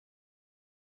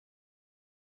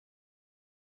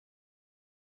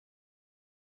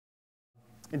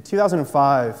In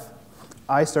 2005,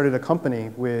 I started a company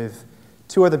with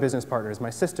two other business partners, my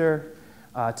sister,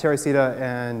 Teresita,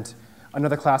 and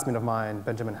another classmate of mine,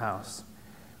 Benjamin Howes.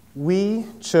 We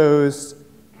chose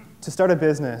to start a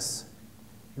business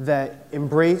that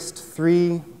embraced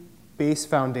three base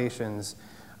foundations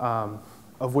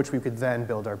of which we could then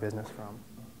build our business from.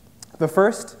 The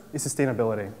first is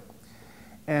sustainability.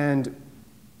 And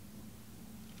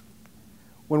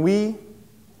when we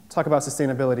talk about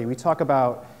sustainability, we talk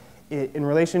about it in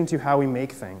relation to how we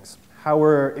make things, how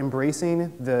we're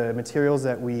embracing the materials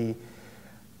that we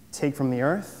take from the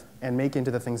earth and make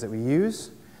into the things that we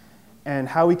use, and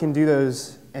how we can do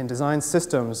those and design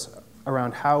systems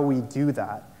around how we do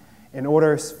that in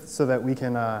order so that we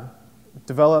can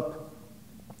develop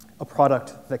a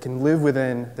product that can live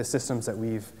within the systems that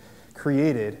we've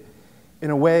created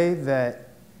in a way that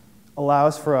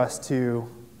allows for us to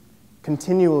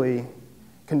continuing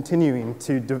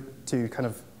to kind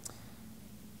of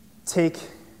take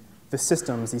the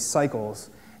systems, these cycles,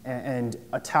 and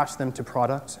attach them to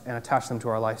product and attach them to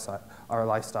our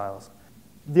lifestyles.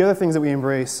 The other things that we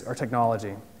embrace are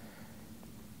technology.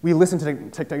 We listen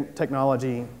to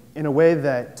technology in a way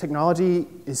that technology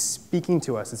is speaking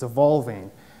to us, it's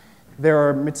evolving. There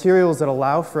are materials that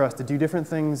allow for us to do different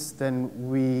things than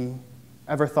we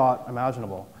ever thought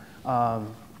imaginable.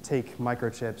 Take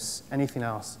microchips, anything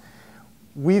else.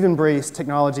 We've embraced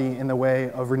technology in the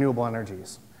way of renewable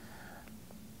energies.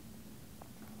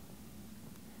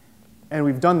 And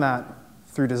we've done that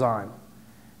through design.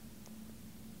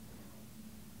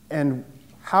 And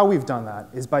how we've done that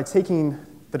is by taking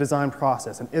the design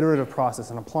process, an iterative process,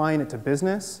 and applying it to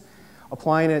business,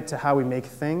 applying it to how we make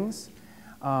things,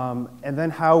 and then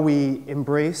how we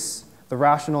embrace the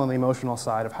rational and the emotional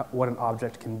side of what an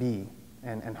object can be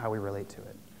and how we relate to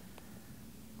it.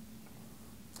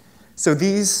 So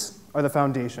these are the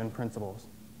foundation principles.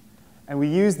 And we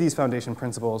use these foundation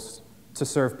principles to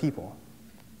serve people.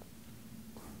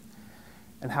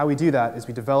 And how we do that is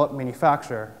we develop,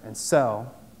 manufacture, and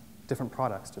sell different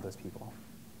products to those people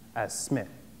as SMIT,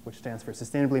 which stands for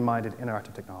Sustainably Minded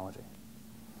Interactive Technology.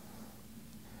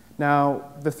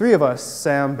 Now, the three of us,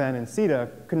 Sam, Ben, and Sita,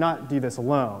 could not do this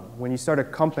alone. When you start a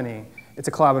company, it's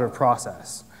a collaborative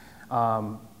process.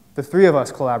 The three of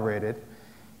us collaborated,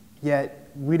 yet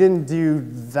we didn't do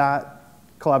that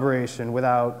collaboration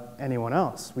without anyone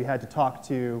else. We had to talk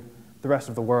to the rest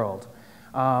of the world.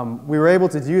 We were able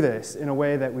to do this in a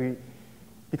way that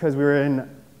because we were in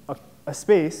a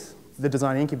space, the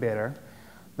Design Incubator,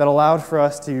 that allowed for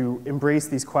us to embrace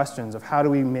these questions of how do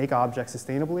we make objects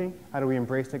sustainably, how do we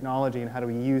embrace technology, and how do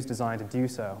we use design to do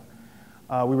so.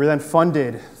 We were then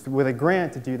funded with a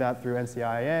grant to do that through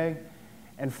NCIA,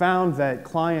 and found that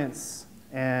clients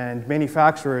and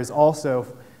manufacturers also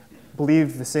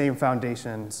believed the same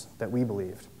foundations that we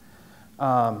believed.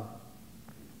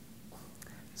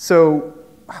 So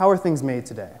how are things made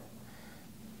today?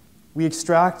 We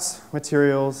extract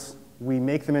materials, we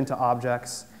make them into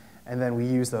objects, and then we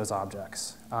use those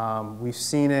objects. We've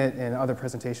seen it in other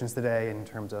presentations today in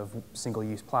terms of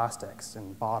single-use plastics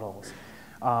and bottles.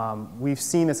 We've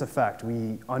seen this effect.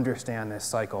 We understand this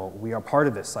cycle. We are part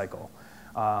of this cycle.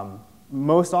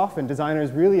 Most often,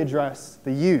 designers really address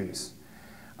the use.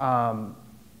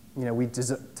 We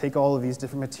take all of these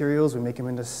different materials, we make them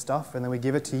into stuff, and then we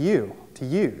give it to you to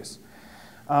use.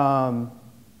 And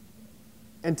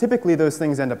typically, those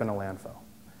things end up in a landfill.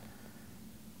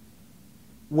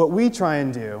 What we try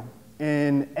and do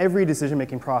in every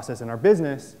decision-making process in our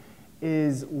business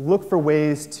is look for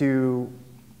ways to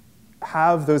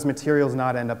have those materials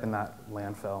not end up in that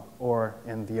landfill or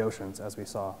in the oceans, as we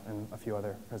saw in a few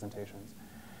other presentations.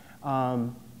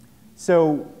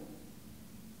 So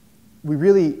we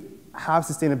really have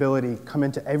sustainability come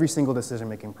into every single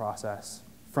decision-making process,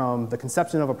 from the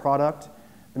conception of a product,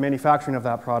 the manufacturing of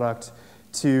that product,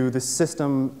 to the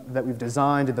system that we've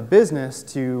designed in the business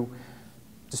to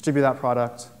distribute that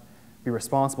product, be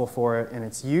responsible for it in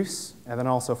its use, and then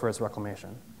also for its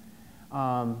reclamation.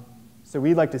 So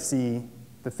we'd like to see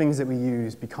the things that we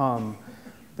use become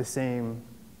the same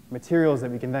materials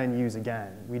that we can then use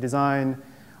again. We design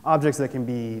objects that can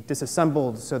be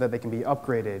disassembled so that they can be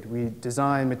upgraded. We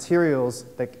design materials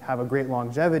that have a great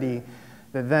longevity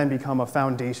that then become a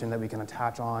foundation that we can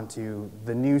attach on to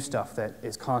the new stuff that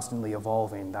is constantly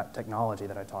evolving, that technology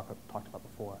that I talked about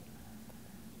before.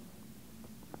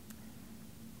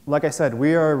 Like I said,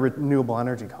 we are a renewable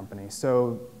energy company.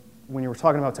 So when you were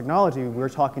talking about technology, we were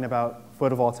talking about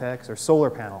photovoltaics or solar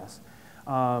panels.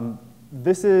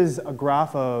 This is a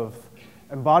graph of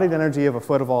embodied energy of a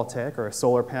photovoltaic or a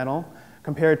solar panel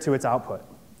compared to its output.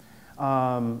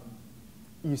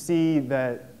 You see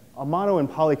that a mono and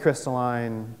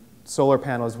polycrystalline solar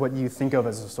panel is what you think of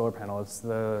as a solar panel. It's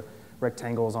the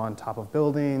rectangles on top of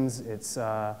buildings. It's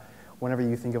whenever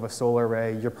you think of a solar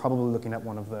array, you're probably looking at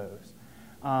one of those.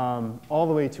 All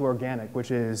the way to organic,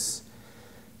 which is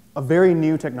a very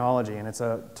new technology, and it's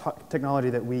a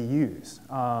technology that we use.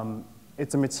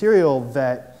 It's a material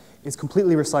that is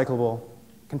completely recyclable,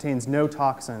 contains no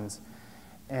toxins,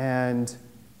 and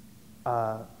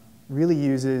really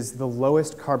uses the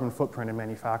lowest carbon footprint in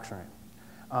manufacturing.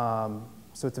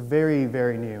 So it's a very,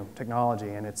 very new technology,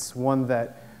 and it's one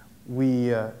that we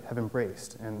have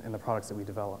embraced in the products that we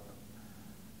develop.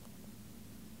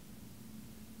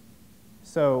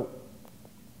 So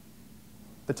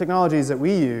the technologies that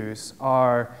we use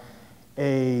are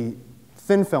a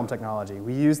thin film technology.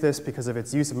 We use this because of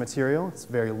its use of material. It's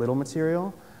very little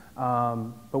material.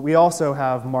 But we also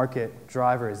have market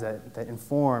drivers that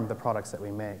inform the products that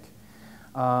we make.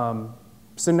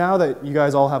 So now that you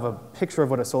guys all have a picture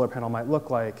of what a solar panel might look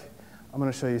like, I'm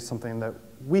going to show you something that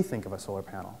we think of a solar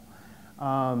panel.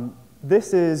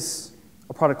 This is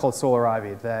a product called Solar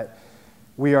Ivy that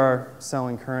we are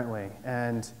selling currently.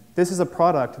 And this is a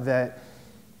product that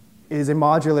is a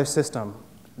modular system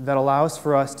that allows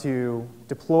for us to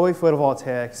deploy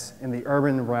photovoltaics in the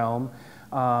urban realm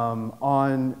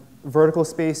on vertical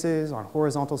spaces, on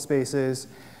horizontal spaces,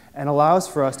 and allows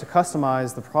for us to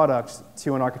customize the product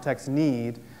to an architect's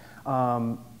need,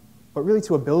 but really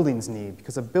to a building's need,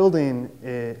 because a building,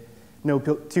 no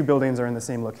two buildings are in the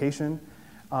same location,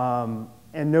 and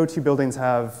no two buildings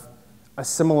have a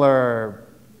similar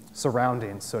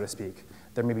surroundings, so to speak.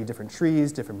 There may be different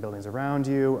trees, different buildings around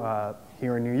you.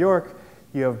 Here in New York,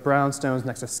 you have brownstones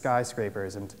next to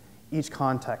skyscrapers, and each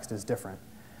context is different.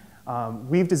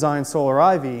 We've designed Solar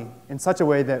Ivy in such a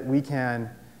way that we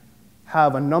can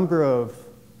have a number of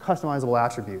customizable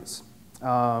attributes.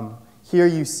 Here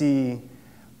you see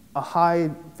a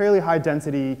fairly high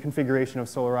density configuration of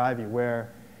Solar Ivy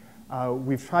where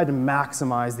we've tried to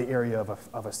maximize the area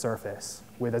of a surface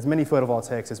with as many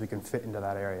photovoltaics as we can fit into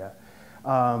that area.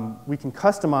 We can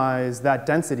customize that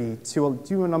density to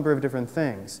do a number of different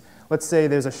things. Let's say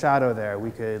there's a shadow there,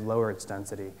 we could lower its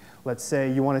density. Let's say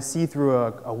you want to see through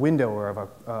a window or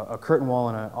a curtain wall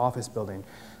in an office building.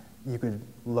 You could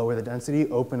lower the density,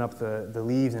 open up the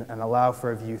leaves, and allow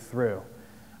for a view through,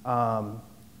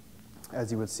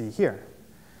 as you would see here.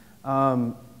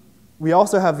 We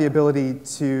also have the ability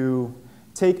to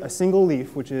take a single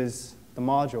leaf, which is the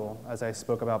module, as I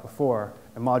spoke about before,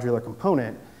 a modular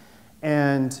component,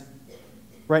 and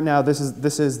right now this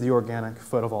is the organic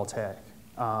photovoltaic.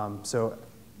 So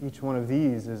each one of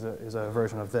these is a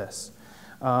version of this.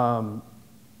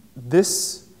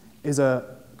 This is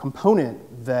a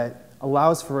component that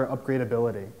allows for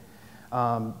upgradability.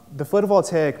 The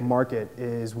photovoltaic market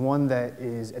is one that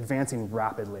is advancing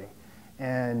rapidly,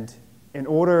 and in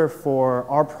order for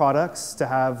our products to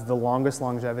have the longest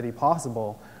longevity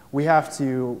possible, we have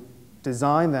to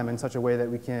design them in such a way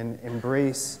that we can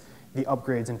embrace the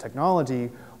upgrades in technology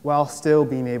while still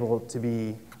being able to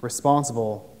be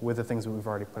responsible with the things that we've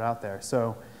already put out there.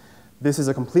 So this is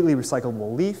a completely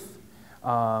recyclable leaf.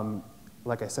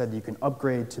 Like I said, you can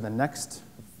upgrade to the next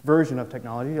version of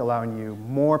technology, allowing you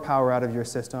more power out of your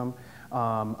system,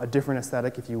 a different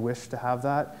aesthetic if you wish to have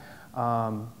that.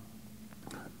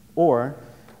 Or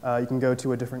you can go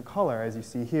to a different color, as you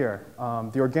see here.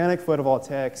 The organic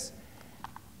photovoltaics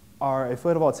are a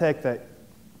photovoltaic that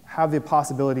have the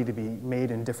possibility to be made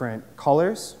in different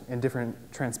colors, in different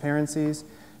transparencies.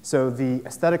 So the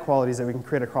aesthetic qualities that we can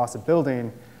create across a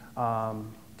building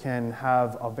can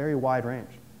have a very wide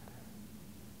range.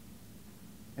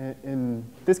 In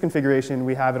this configuration,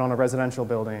 we have it on a residential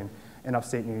building in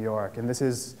upstate New York. And this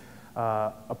is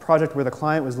a project where the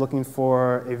client was looking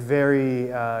for a very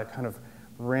kind of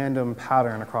random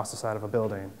pattern across the side of a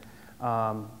building.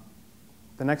 The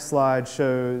next slide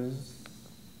shows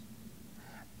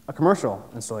a commercial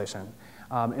installation.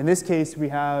 In this case, we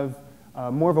have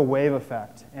more of a wave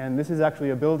effect. And this is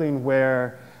actually a building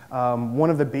where one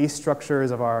of the base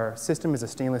structures of our system is a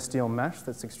stainless steel mesh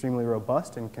that's extremely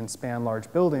robust and can span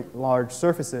large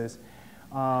surfaces.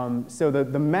 So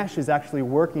the mesh is actually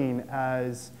working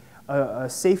as a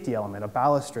safety element, a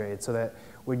balustrade, so that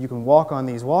when you can walk on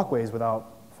these walkways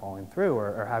without falling through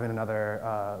or having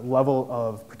another level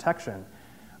of protection.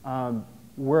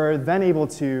 We're then able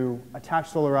to attach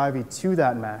Solar Ivy to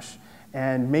that mesh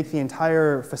and make the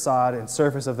entire facade and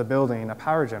surface of the building a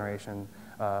power generation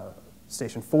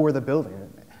station for the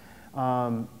building.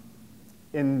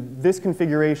 In this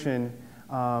configuration,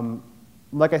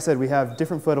 like I said, we have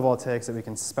different photovoltaics that we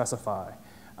can specify.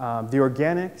 The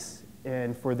organics,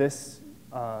 and for this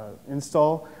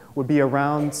install, would be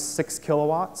around 6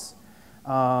 kilowatts,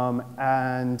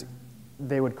 and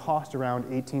they would cost around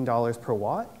 $18 per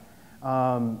watt.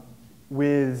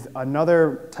 With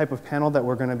another type of panel that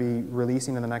we're going to be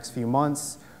releasing in the next few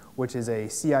months, which is a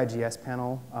CIGS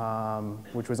panel,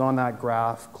 which was on that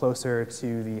graph closer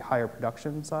to the higher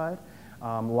production side,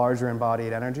 larger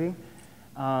embodied energy.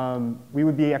 We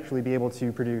would actually be able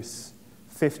to produce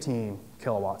 15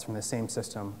 kilowatts from the same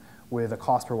system with a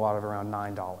cost per watt of around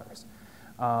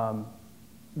 $9.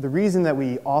 The reason that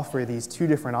we offer these two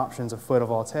different options of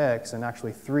photovoltaics, and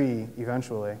actually three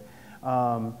eventually,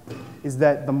 is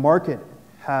that the market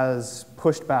has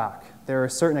pushed back. There are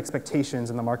certain expectations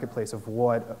in the marketplace of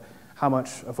how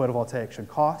much a photovoltaic should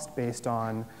cost based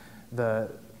on the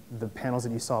panels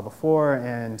that you saw before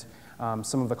and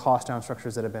some of the cost down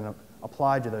structures that have been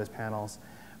applied to those panels.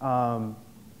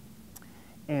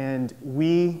 And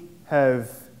we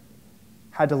have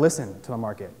had to listen to the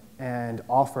market and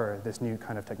offer this new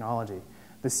kind of technology.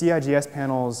 The CIGS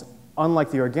panels, unlike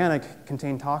the organic,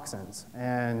 contain toxins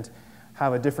and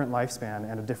have a different lifespan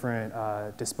and a different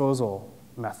disposal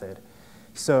method.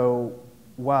 So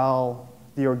while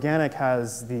the organic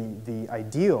has the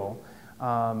ideal,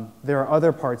 there are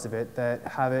other parts of it that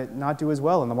have it not do as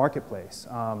well in the marketplace.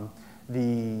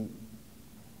 The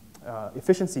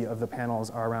efficiency of the panels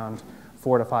are around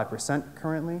 4 to 5%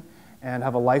 currently and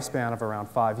have a lifespan of around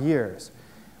 5 years.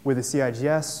 With the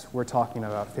CIGS, we're talking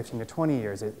about 15 to 20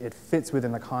 years. It fits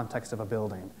within the context of a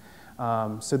building.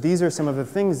 So these are some of the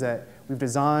things that we've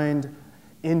designed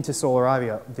into Solar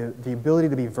Ivy, the ability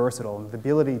to be versatile, and the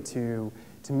ability to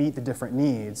meet the different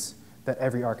needs that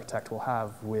every architect will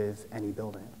have with any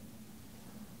building.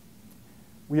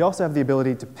 We also have the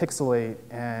ability to pixelate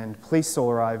and place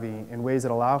Solar Ivy in ways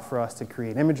that allow for us to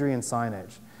create imagery and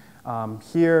signage.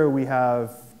 Here we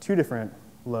have two different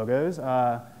logos,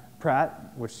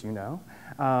 Pratt, which you know,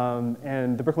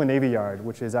 and the Brooklyn Navy Yard,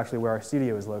 which is actually where our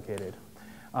studio is located.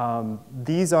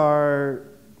 These are,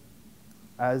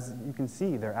 as you can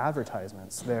see, they're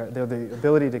advertisements. They're the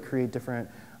ability to create different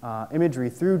imagery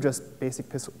through just basic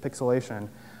pixelation,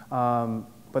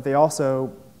 but they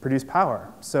also produce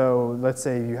power. So let's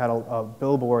say you had a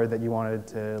billboard that you wanted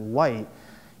to light.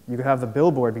 You could have the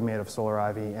billboard be made of Solar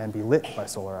Ivy and be lit by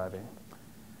Solar Ivy.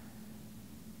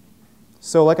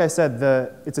 So like I said,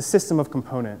 it's a system of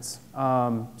components.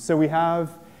 So we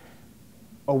have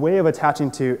a way of attaching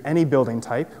to any building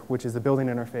type, which is the building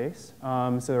interface.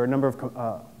 So there are a number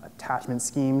of attachment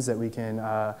schemes that we can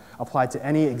apply to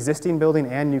any existing building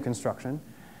and new construction.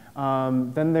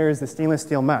 Then there's the stainless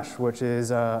steel mesh, which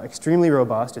is extremely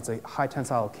robust. It's a high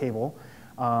tensile cable,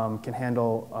 can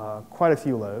handle quite a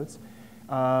few loads,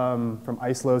 from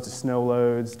ice loads to snow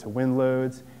loads to wind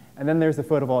loads. And then there's the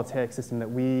photovoltaic system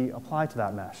that we apply to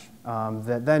that mesh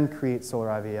that then creates Solar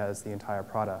Ivy as the entire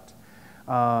product.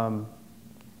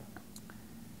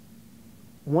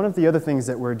 One of the other things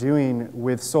that we're doing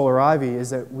with Solar Ivy is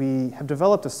that we have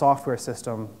developed a software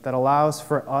system that allows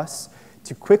for us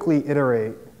to quickly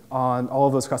iterate on all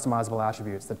of those customizable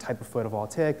attributes, the type of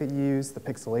photovoltaic that you use, the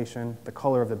pixelation, the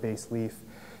color of the base leaf,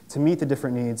 to meet the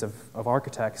different needs of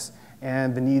architects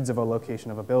and the needs of a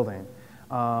location of a building.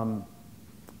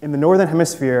 In the northern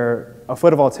hemisphere, a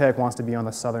photovoltaic wants to be on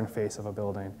the southern face of a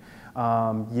building,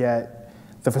 yet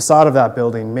the facade of that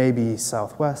building may be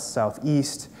southwest,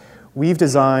 southeast. We've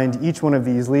designed each one of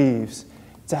these leaves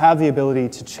to have the ability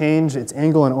to change its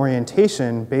angle and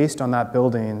orientation based on that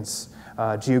building's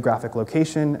geographic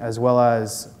location, as well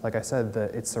as, like I said,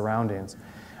 its surroundings.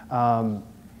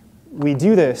 We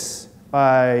do this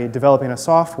by developing a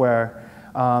software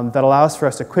that allows for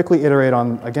us to quickly iterate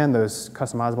on, again, those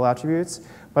customizable attributes,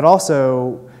 but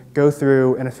also go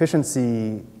through an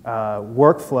efficiency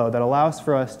workflow that allows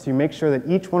for us to make sure that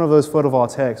each one of those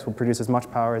photovoltaics will produce as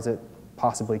much power as it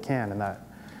possibly can in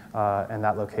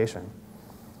that location.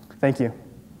 Thank you.